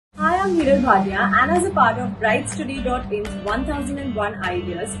I'm Hiral Bhatia, and as a part of Braids.in's 1001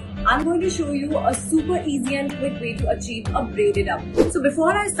 Ideas, I'm going to show you a super easy and quick way to achieve a braided updo. So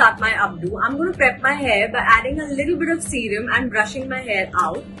before I start my updo, I'm going to prep my hair by adding a little bit of serum and brushing my hair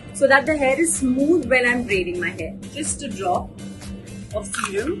out so that the hair is smooth when I'm braiding my hair. Just a drop of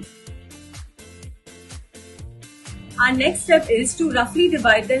serum. Our next step is to roughly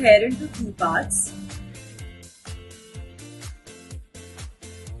divide the hair into two parts.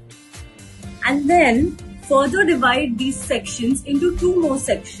 And then further divide these sections into two more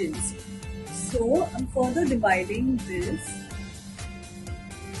sections. So I'm further dividing this.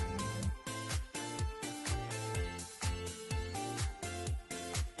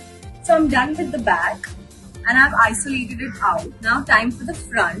 So I'm done with the back and I've isolated it out. Now time for the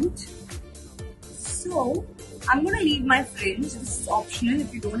front. So I'm going to leave my fringe. This is optional.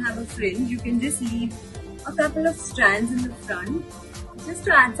 If you don't have a fringe, you can just leave a couple of strands in the front just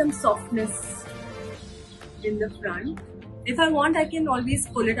to add some softness in the front. If I want, I can always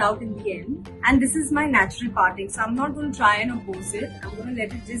pull it out in the end. And this is my natural parting, so I'm not going to try and oppose it. I'm going to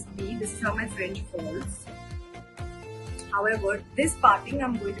let it just be. This is how my fringe falls. However, this parting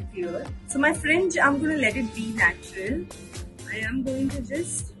I'm going to clear. So my fringe, I'm going to let it be natural. I am going to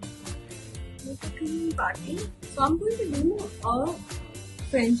just make a clean parting. So I'm going to do a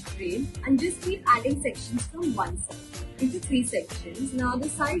French braid and just keep adding sections from one side into three sections. Now the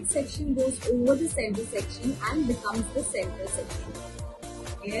side section goes over the center section and becomes the center section.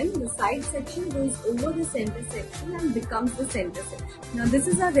 Again, the side section goes over the center section and becomes the center section. Now this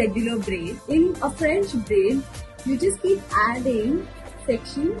is a regular braid. In a French braid, you just keep adding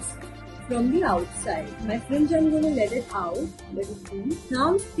sections from the outside. My fringe, I'm going to let it out, let it be. Now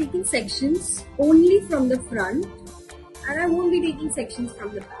I'm taking sections only from the front and I won't be taking sections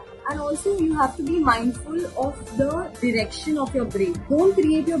from the back. And also you have to be mindful of the direction of your braid. Don't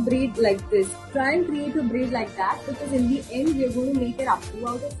create your braid like this. Try and create your braid like that, because in the end we are going to make an updo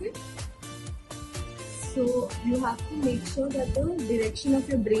out of it. So you have to make sure that the direction of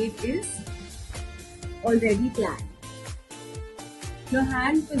your braid is already planned. Your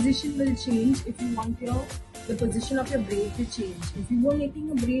hand position will change if you want the position of your braid to change. If you were making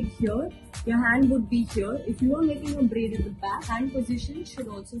a braid here, your hand would be here. If you are making a braid at the back, hand position should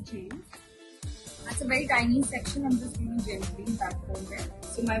also change. That's a very tiny section. I'm just going to gently back on there.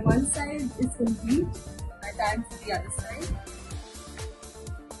 So my one side is complete. My time for the other side.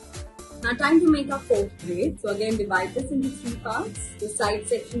 Now time to make our fourth braid. So again, divide this into three parts. The side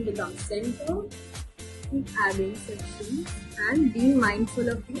section becomes center. Keep adding sections and being mindful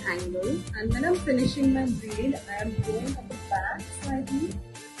of the angle. And when I'm finishing my braid, I am going at the back slightly.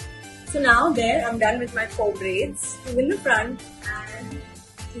 So now there, I'm done with my 4 braids, 2 in the front and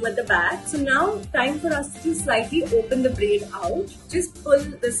 2 at the back. So now time for us to slightly open the braid out. Just pull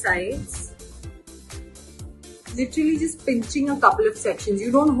the sides. Literally just pinching a couple of sections.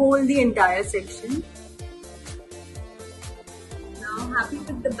 You don't hold the entire section. Now happy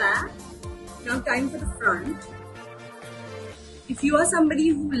with the back. Now time for the front. If you are somebody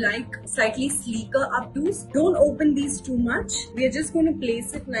who like slightly sleeker updos, don't open these too much. We are just going to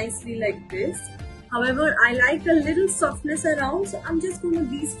place it nicely like this. However, I like a little softness around, so I'm just going to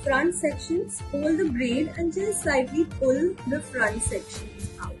these front sections, hold the braid and just slightly pull the front sections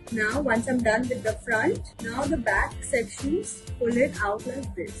out. Now once I'm done with the front, now the back sections, pull it out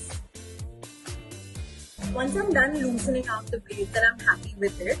like this. Once I'm done loosening out the braid that I'm happy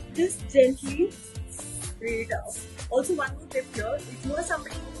with it, just gently braid out. Also one more tip here, if you are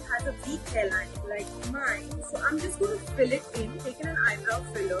somebody who has a weak hairline like mine, so I'm just going to fill it in, taking an eyebrow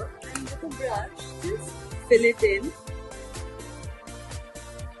filler and with a brush, just fill it in.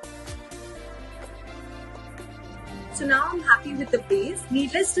 So now I'm happy with the base.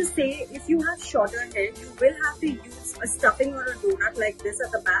 Needless to say, if you have shorter hair, you will have to use a stuffing or a donut like this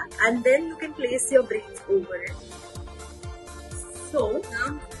at the back, and then you can place your braids over it. So now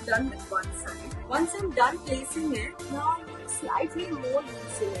I'm done with one side. Once I'm done placing it, now I'm going to slightly more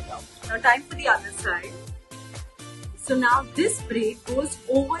loosen it out. Now time for the other side. So now this braid goes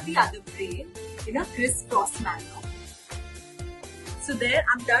over the other braid in a crisscross manner. So there,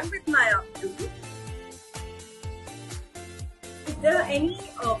 I'm done with my updo. If there are any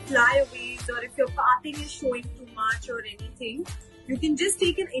flyaways or if your parting is showing too much or anything, you can just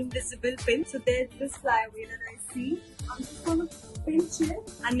take an invisible pin. So there's this flyaway that I see. I'm just going to pinch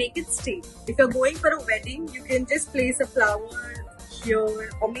it and make it stay. If you're going for a wedding, you can just place a flower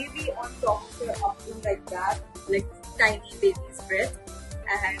here or maybe on top of your updo like that, like tiny baby's breath,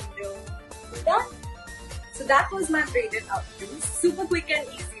 and you're done. So that was my braided updo. Super quick and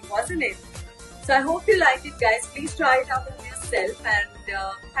easy, wasn't it? So I hope you liked it, guys. Please try it out on your yourself,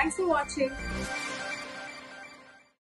 and thanks for watching.